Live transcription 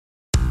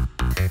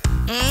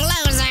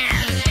Loser.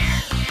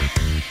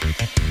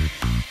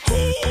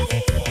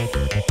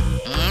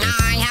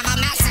 I have a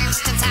message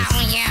to tell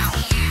you.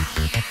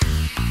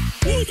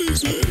 What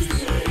is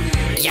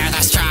it? You're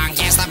the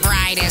strongest, the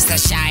brightest, the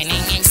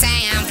shining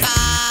example.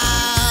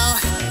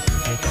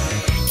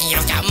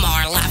 You've got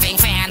more loving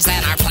fans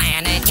than our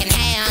planet can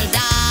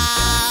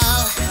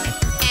handle.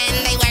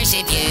 And they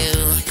worship you.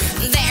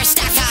 They're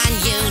stuck on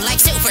you like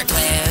super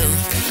glue.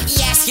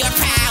 Yes, your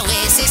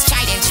prowess is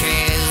tried and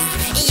true.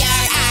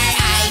 You're our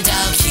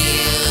idol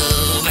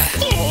cube.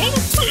 Oh,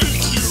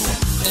 thank you.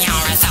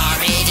 Your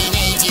authority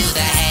made you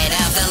the head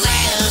of the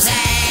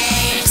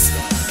losers.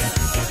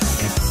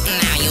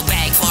 Now you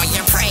beg for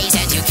your praise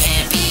and you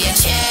can't be a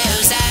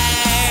chooser.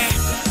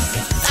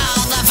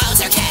 All the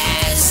votes are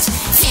cast,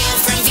 few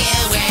from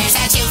viewers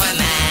that you've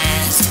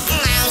amassed.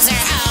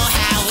 Loser, oh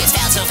how it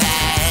felt so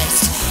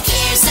fast.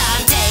 Here's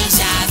some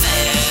deja vu.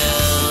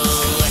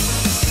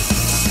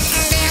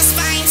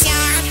 Despite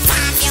your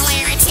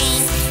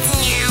popularity,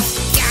 you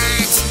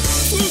got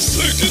The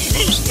second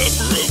most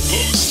number of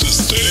votes to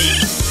stay.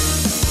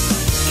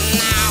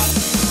 now.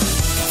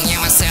 You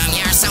assume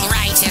you're so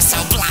righteous, so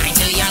blind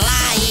to your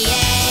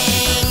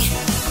lying.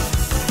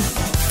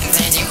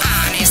 Did you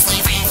honestly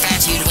think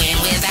that you'd win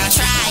without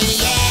trying?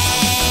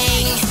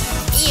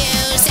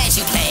 You said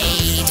you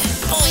played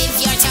with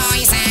your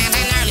toys at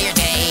an earlier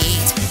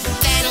date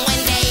than when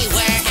they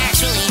were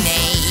actually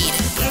made.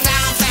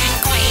 Don't think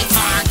we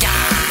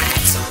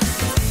forgot.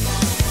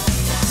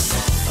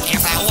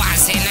 If that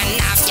wasn't enough.